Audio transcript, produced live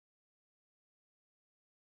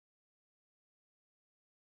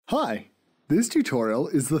Hi, this tutorial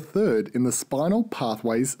is the third in the Spinal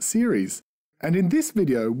Pathways series, and in this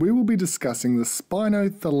video we will be discussing the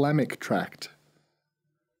Spinothalamic Tract.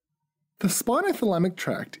 The Spinothalamic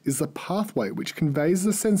Tract is the pathway which conveys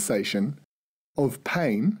the sensation of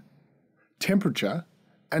pain, temperature,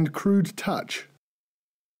 and crude touch.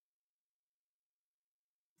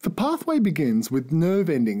 The pathway begins with nerve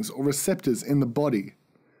endings or receptors in the body,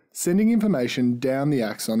 sending information down the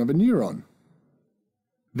axon of a neuron.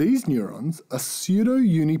 These neurons are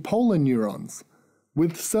pseudo-unipolar neurons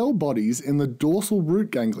with cell bodies in the dorsal root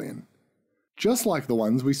ganglion, just like the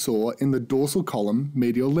ones we saw in the dorsal column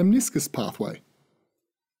medial lemniscus pathway.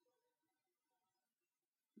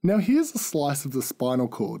 Now here's a slice of the spinal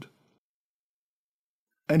cord,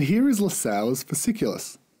 and here is Lasauer's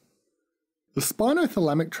fasciculus. The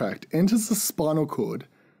spinothalamic tract enters the spinal cord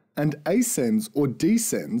and ascends or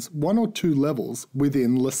descends one or two levels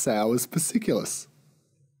within Lasauer's fasciculus.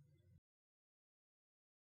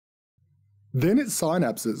 Then it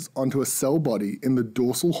synapses onto a cell body in the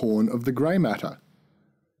dorsal horn of the grey matter.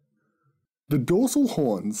 The dorsal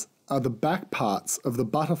horns are the back parts of the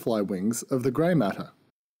butterfly wings of the grey matter.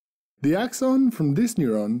 The axon from this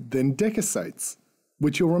neuron then decussates,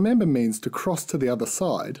 which you'll remember means to cross to the other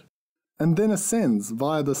side, and then ascends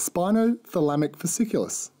via the spinothalamic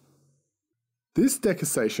fasciculus. This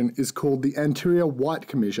decussation is called the anterior white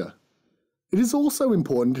commissure. It is also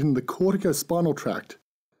important in the corticospinal tract,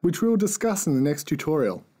 which we will discuss in the next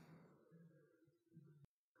tutorial.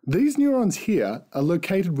 These neurons here are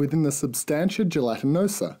located within the substantia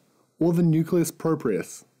gelatinosa, or the nucleus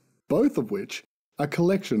proprius, both of which are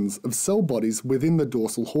collections of cell bodies within the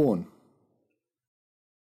dorsal horn.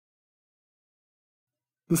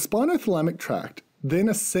 The spinothalamic tract then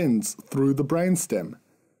ascends through the brainstem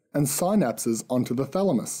and synapses onto the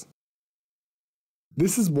thalamus.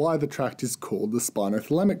 This is why the tract is called the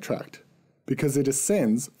spinothalamic tract, because it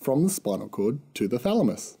ascends from the spinal cord to the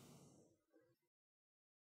thalamus.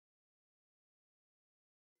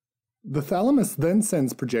 The thalamus then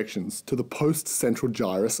sends projections to the post-central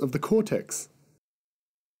gyrus of the cortex.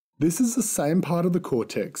 This is the same part of the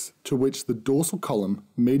cortex to which the dorsal column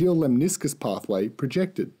medial lemniscus pathway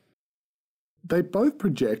projected. They both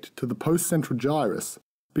project to the post-central gyrus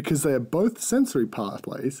because they are both sensory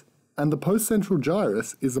pathways, and the post-central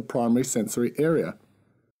gyrus is a primary sensory area.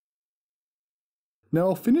 Now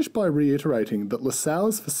I'll finish by reiterating that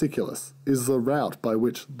Lasauer's fasciculus is the route by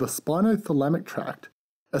which the spinothalamic tract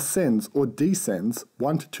ascends or descends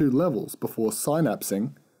 1 to 2 levels before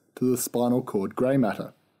synapsing to the spinal cord grey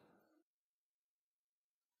matter.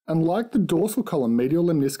 And like the dorsal column medial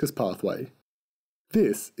lemniscus pathway,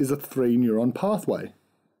 this is a 3-neuron pathway.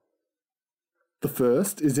 The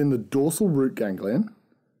first is in the dorsal root ganglion,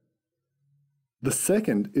 the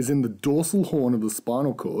second is in the dorsal horn of the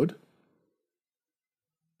spinal cord,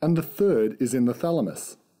 and the third is in the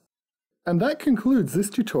thalamus. And that concludes this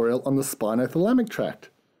tutorial on the spinothalamic tract.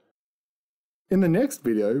 In the next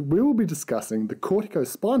video, we will be discussing the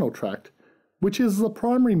corticospinal tract, which is the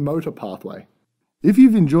primary motor pathway. If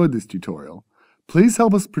you've enjoyed this tutorial, please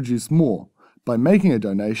help us produce more by making a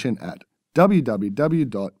donation at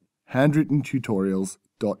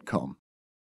www.handwrittentutorials.com.